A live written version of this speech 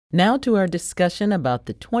Now to our discussion about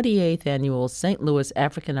the 28th Annual St. Louis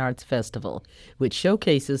African Arts Festival, which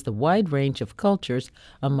showcases the wide range of cultures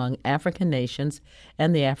among African nations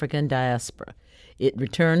and the African diaspora. It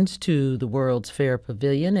returns to the World's Fair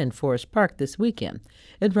Pavilion in Forest Park this weekend.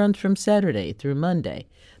 It runs from Saturday through Monday.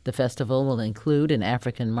 The festival will include an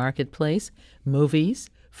African marketplace, movies,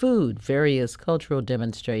 food, various cultural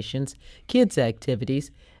demonstrations, kids'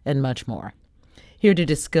 activities, and much more. Here to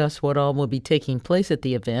discuss what all will be taking place at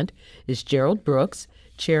the event is Gerald Brooks,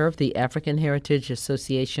 chair of the African Heritage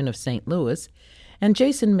Association of St. Louis, and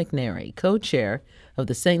Jason McNary, co-chair of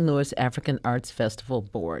the St. Louis African Arts Festival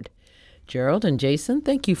Board. Gerald and Jason,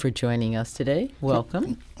 thank you for joining us today.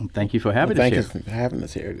 Welcome. Thank you for having us here. Thank you for having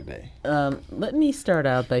us here today. Let me start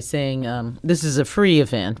out by saying this is a free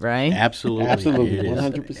event, right? Absolutely. Absolutely, It is.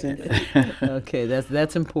 100%. Okay,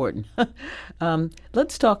 that's important.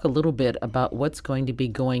 Let's talk a little bit about what's going to be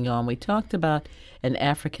going on. We talked about an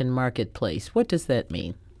African marketplace. What does that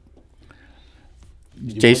mean?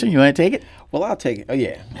 Jason, you want to take it? Well, I'll take it. Oh,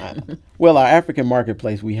 yeah. Well, our African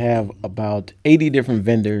marketplace, we have about 80 different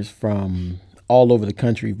vendors from all over the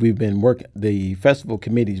country. We've been the festival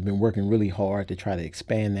committee's been working really hard to try to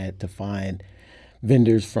expand that, to find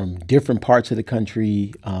vendors from different parts of the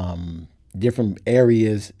country, different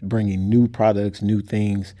areas, bringing new products, new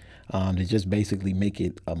things, to just basically make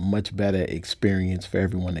it a much better experience for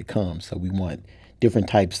everyone that comes. So we want different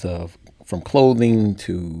types of, from clothing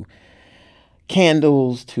to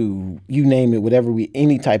candles to you name it, whatever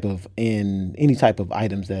any type of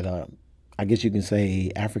items that are, I guess you can say,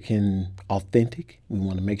 African authentic. We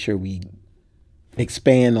want to make sure we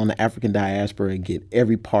expand on the African diaspora and get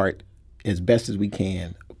every part as best as we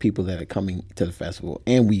can, people that are coming to the festival,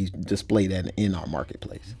 and we display that in our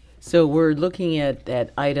marketplace. So we're looking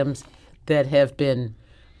at items that have been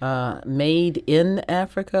made in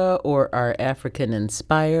Africa or are African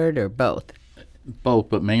inspired or both? Both,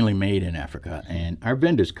 but mainly made in Africa. And our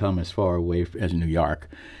vendors come as far away as New York,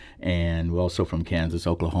 and we're also from Kansas,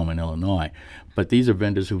 Oklahoma, and Illinois. But these are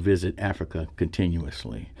vendors who visit Africa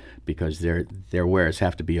continuously because their wares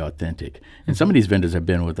have to be authentic. And some of these vendors have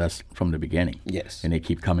been with us from the beginning. Yes. And they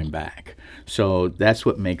keep coming back. So that's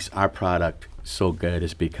what makes our product so good,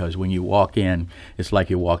 is because when you walk in, it's like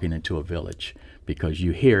you're walking into a village, because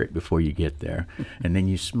you hear it before you get there, and then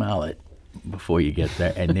you smell it before you get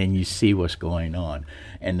there, and then you see what's going on.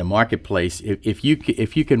 And the marketplace, if you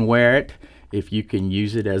can wear it, if you can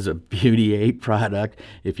use it as a beauty aid product,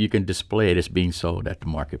 if you can display it, it's being sold at the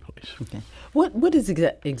marketplace. Okay. What is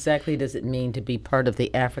exactly does it mean to be part of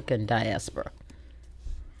the African diaspora?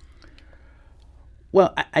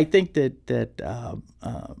 Well, I think that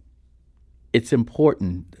it's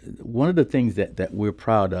important. One of the things that we're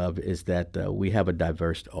proud of is that we have a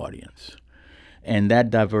diverse audience. And that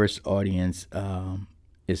diverse audience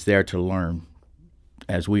is there to learn,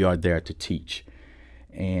 as we are there to teach.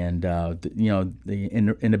 And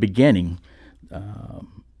in the beginning,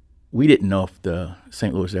 we didn't know if the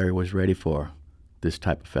St. Louis area was ready for this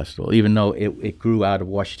type of festival, even though it grew out of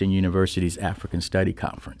Washington University's African Study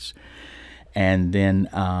Conference. And then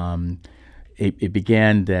it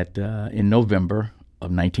began that in November of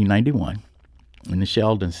 1991 in the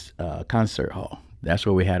Sheldon's Concert Hall. That's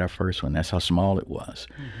where we had our first one. That's how small it was.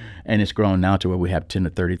 Mm-hmm. And it's grown now to where we have 10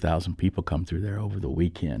 to 30,000 people come through there over the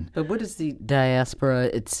weekend. But what is the diaspora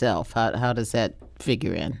itself? How does that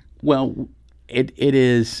figure in? Well, it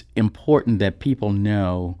is important that people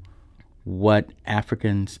know what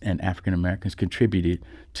Africans and African Americans contributed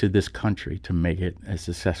to this country to make it as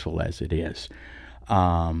successful as it is.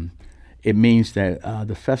 It means that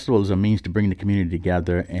the festival is a means to bring the community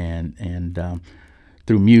together and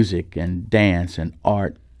through music and dance and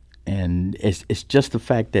art. And it's just the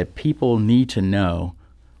fact that people need to know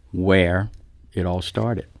where it all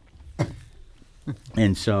started.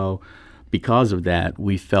 And so because of that,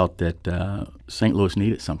 we felt that St. Louis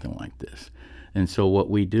needed something like this. And so what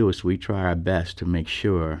we do is we try our best to make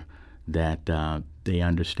sure that they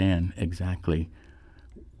understand exactly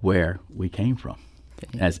where we came from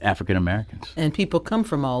as African Americans. And people come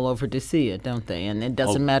from all over to see it, don't they? And it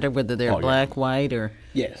doesn't matter whether they're black, white, or...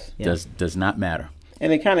 Yes. Yeah. Does not matter.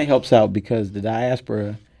 And it kind of helps out because the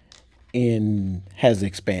diaspora has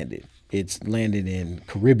expanded. It's landed in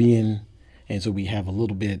Caribbean, and so we have a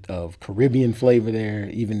little bit of Caribbean flavor there,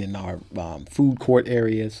 even in our food court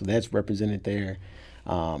area, so that's represented there.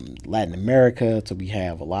 Latin America, so we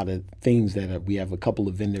have a lot of things we have a couple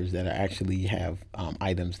of vendors that actually have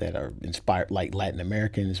items that are inspired, like Latin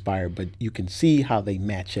American inspired, but you can see how they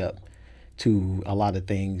match up to a lot of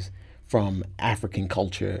things from African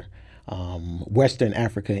culture, Western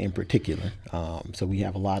Africa in particular. So we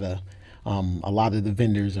have a lot of A lot of the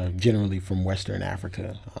vendors are generally from Western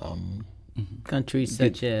Africa, Countries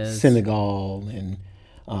such as Senegal and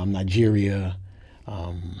Nigeria.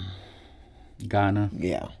 Ghana.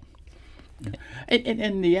 Yeah.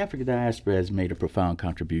 And the African diaspora has made a profound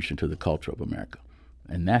contribution to the culture of America.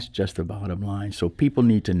 And that's just the bottom line. So people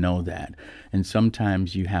need to know that. And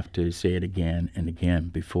sometimes you have to say it again and again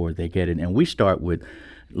before they get it. And we start with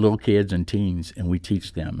little kids and teens, and we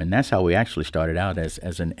teach them. And that's how we actually started out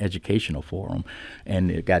as an educational forum.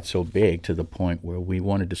 And it got so big to the point where we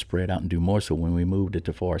wanted to spread out and do more. So when we moved it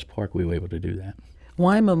to Forest Park, we were able to do that.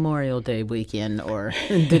 why Memorial Day weekend, or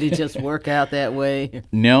did it just work out that way?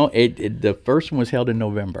 No, the first one was held in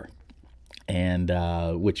November, and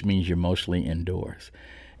which means you're mostly indoors.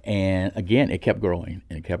 And again, it kept growing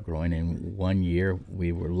and it kept growing. And 1 year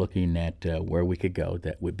we were looking at where we could go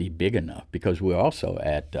that would be big enough, because we were also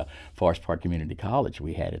at Forest Park Community College.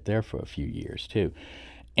 We had it there for a few years too.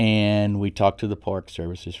 And we talked to the Park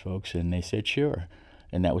Services folks, and they said sure.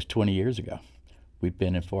 And that was 20 years ago. We've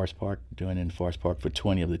been in Forest Park, doing it in Forest Park for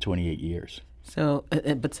 20 of the 28 years. So,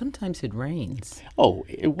 but sometimes it rains. Oh,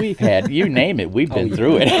 we've had, you name it, we've been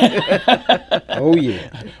through it. Oh,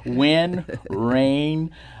 yeah. Wind,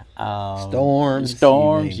 rain,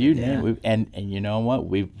 storms, you name it. And you know what?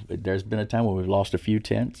 There's been a time where we've lost a few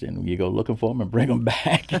tents, and you go looking for them and bring them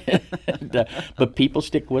back. But people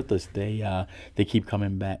stick with us. They keep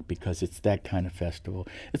coming back because it's that kind of festival.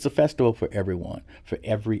 It's a festival for everyone, for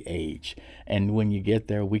every age. And when you get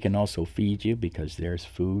there, we can also feed you, because there's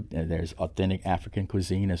food, and there's authentic African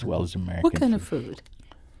cuisine as well as American. What kind of food?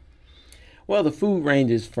 Well, the food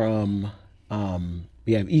ranges from,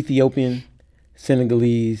 we have Ethiopian,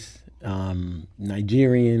 Senegalese,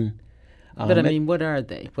 Nigerian. But I mean, what are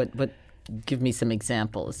they? What? Give me some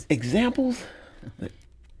examples. Examples?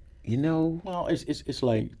 You know. Well, it's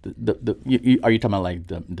like are you talking about like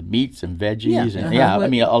the meats and veggies? Yeah, And, I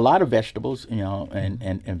mean a lot of vegetables,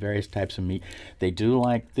 and various types of meat. They do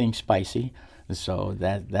like things spicy, so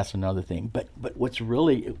that's another thing. But what's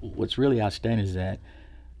really outstanding is that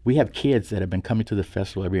we have kids that have been coming to the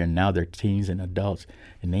festival every year, and now they're teens and adults,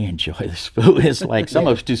 and they enjoy this food. It's like some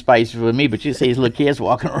of it's too spicy for me, but you see these little kids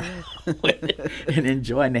walking around with it and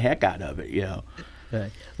enjoying the heck out of it,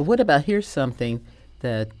 Right. Well, what about, here's something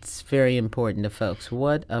that's very important to folks.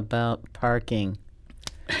 What about parking?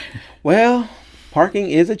 Well, parking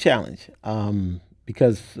is a challenge,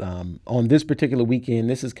 because on this particular weekend,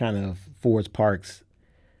 this is kind of Forest Park's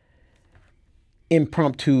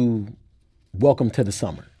impromptu welcome to the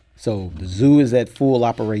summer. So the zoo is at full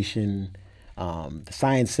operation. The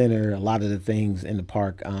Science Center, a lot of the things in the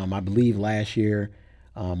park. I believe last year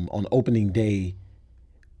on opening day,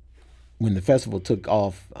 when the festival took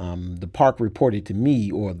off, the park reported to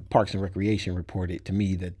me, or Parks and Recreation reported to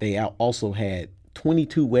me, that they also had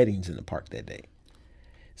 22 weddings in the park that day.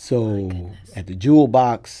 So at the Jewel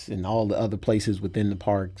Box and all the other places within the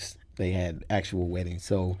parks, they had actual weddings.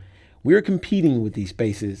 So we're competing with these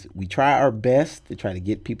spaces. We try our best to try to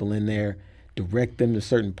get people in there, direct them to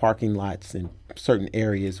certain parking lots in certain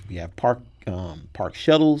areas. We have park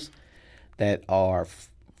shuttles that are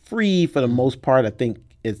free for the most part. I think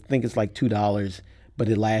it's like $2, but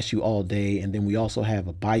it lasts you all day. And then we also have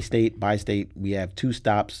a Bi-State. Bi-State, we have 2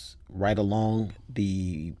 stops right along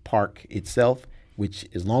the park itself, which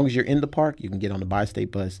as long as you're in the park, you can get on the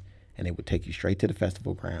Bi-State bus, and it would take you straight to the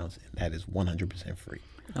festival grounds. And that is 100% free.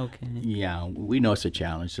 Okay. Yeah, we know it's a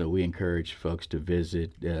challenge, so we encourage folks to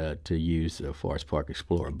visit, to use the Forest Park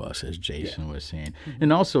Explorer bus, as Jason was saying,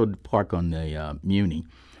 and also to park on the Muni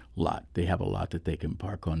lot. They have a lot that they can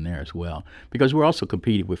park on there as well, because we're also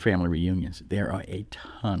competing with family reunions. There are a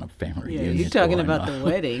ton of family reunions. You're talking about the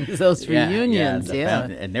weddings, those reunions,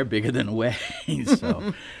 and they're bigger than weddings.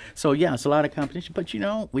 So yeah, it's a lot of competition. But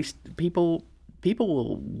people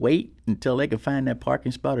will wait until they can find that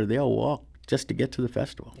parking spot, or they'll walk just to get to the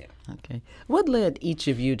festival. Yeah. Okay. What led each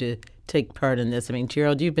of you to take part in this? I mean,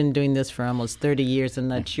 Gerald, you've been doing this for almost 30 years. I'm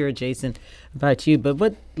not sure, Jason, about you, but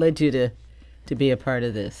what led you to be a part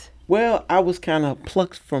of this? Well, I was kind of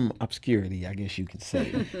plucked from obscurity, I guess you could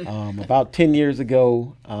say. About 10 years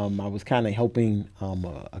ago, I was kind of helping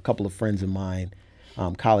a couple of friends of mine,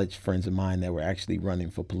 college friends of mine, that were actually running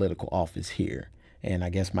for political office here. And I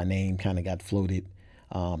guess my name kind of got floated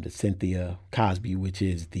to Cynthia Cosby, which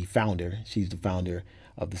is the founder. She's the founder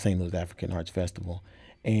of the St. Louis African Arts Festival.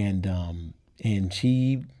 And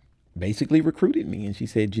she basically recruited me. And she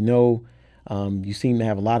said, you seem to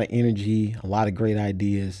have a lot of energy, a lot of great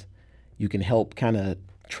ideas. You can help kind of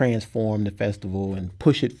transform the festival and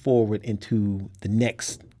push it forward into the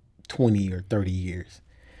next 20 or 30 years.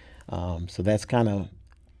 So that's kind of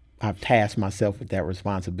tasked myself with that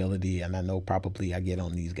responsibility, and I know probably I get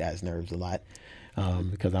on these guys' nerves a lot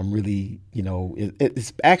because I'm really,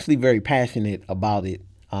 it's actually very passionate about it.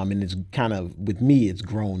 And it's kind of, with me, it's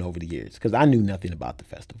grown over the years because I knew nothing about the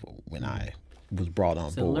festival when I was brought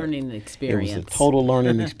on board. It's a learning experience. It was a total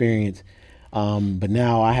learning experience. But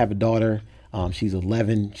now I have a daughter. She's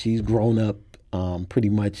 11. She's grown up pretty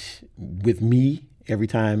much with me every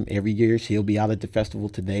year. She'll be out at the festival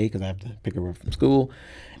today because I have to pick her up from school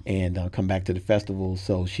and come back to the festival.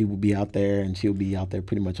 So she will be out there, and she'll be out there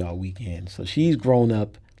pretty much all weekend. So she's grown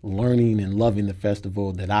up learning and loving the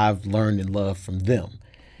festival that I've learned and loved from them.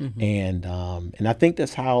 And I think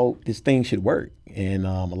that's how this thing should work. And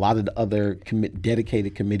a lot of the other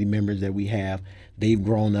dedicated committee members that we have, they've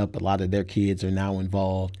grown up. A lot of their kids are now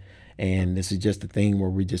involved. And this is just a thing where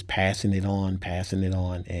we're just passing it on.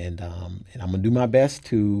 And I'm going to do my best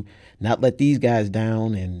to not let these guys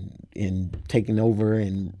down and taking over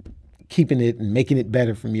and keeping it and making it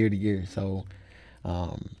better from year to year. So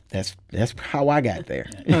that's how I got there.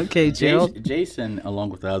 Okay, Gerald. Jason, along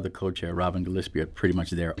with the other co-chair, Robin Gillespie, are pretty much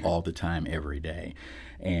there all the time, every day.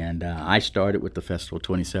 And I started with the festival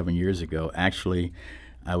 27 years ago. Actually,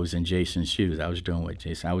 I was in Jason's shoes. I was doing what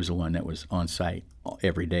Jason. I was the one that was on site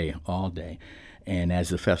every day, all day. And as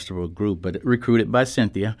the festival grew, but recruited by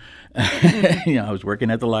Cynthia, I was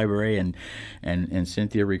working at the library, and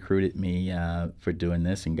Cynthia recruited me for doing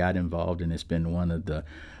this and got involved, and it's been one of the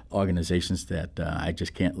organizations that I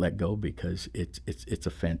just can't let go because it's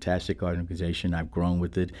a fantastic organization. I've grown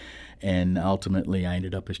with it, and ultimately I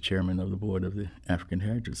ended up as chairman of the board of the African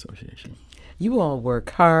Heritage Association. You all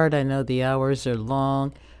work hard. I know the hours are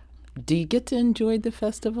long. Do you get to enjoy the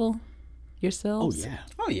festival yourselves?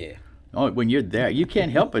 Oh yeah. Oh, when you're there, you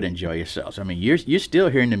can't help but enjoy yourselves. I mean, you're still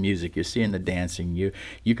hearing the music, you're seeing the dancing,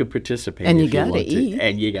 you can participate, and if you gotta eat,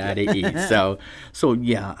 and you gotta eat. So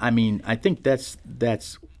yeah, I mean, I think that's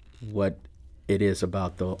what it is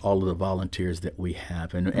about all of the volunteers that we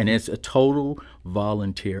have, and it's a total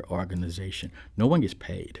volunteer organization. No one gets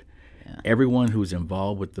paid. Yeah. Everyone who's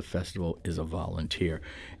involved with the festival is a volunteer,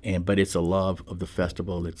 but it's a love of the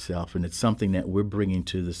festival itself, and it's something that we're bringing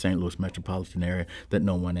to the St. Louis metropolitan area that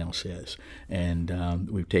no one else is. And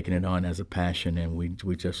we've taken it on as a passion, and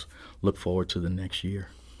we just look forward to the next year.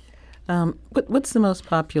 What's the most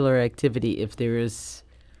popular activity, if there is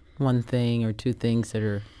one thing or two things that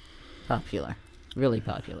are popular, really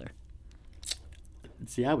popular?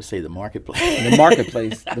 See, I would say the marketplace.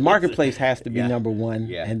 The marketplace has to be number one,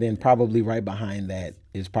 Yeah. And then probably right behind that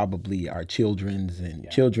is probably our children's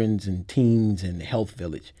and teens and health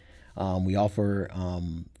village. We offer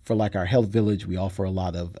for like our health village, we offer a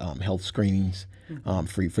lot of health screenings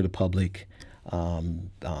free for the public, so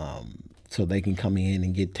they can come in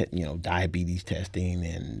and get diabetes testing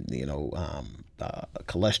and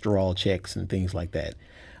cholesterol checks and things like that.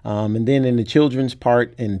 And then in the children's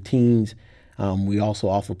part and teens, we also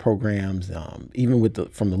offer programs, even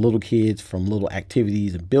from the little kids, from little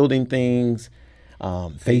activities of building things,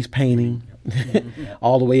 face painting,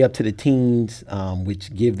 all the way up to the teens,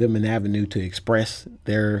 which give them an avenue to express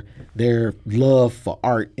their love for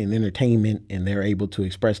art and entertainment, and they're able to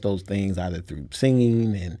express those things either through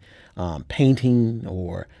singing and painting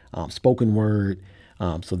or spoken word.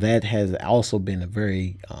 So that has also been a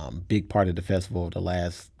very big part of the festival over the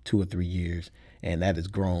last 2 or 3 years, and that has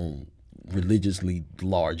grown religiously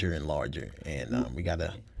larger and larger, and we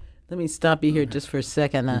gotta. Let me stop you here just for a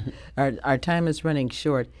second. Our time is running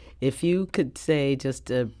short. If you could say just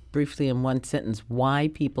briefly in one sentence why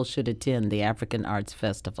people should attend the African Arts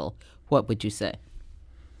Festival, what would you say?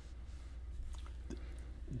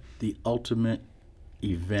 The ultimate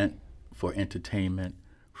event for entertainment,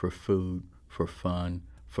 for food, for fun,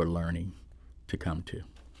 for learning to come to.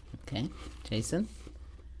 Okay. Jason?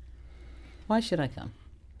 Why should I come?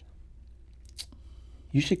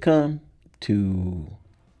 You should come to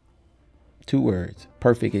 2 words,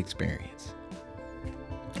 perfect experience.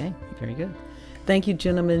 Okay, very good. Thank you,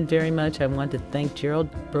 gentlemen, very much. I want to thank Gerald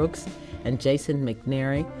Brooks and Jason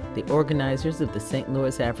McNary, the organizers of the St.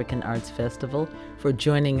 Louis African Arts Festival, for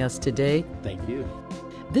joining us today. Thank you.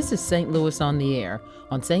 This is St. Louis on the Air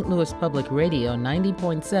on St. Louis Public Radio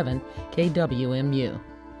 90.7 KWMU.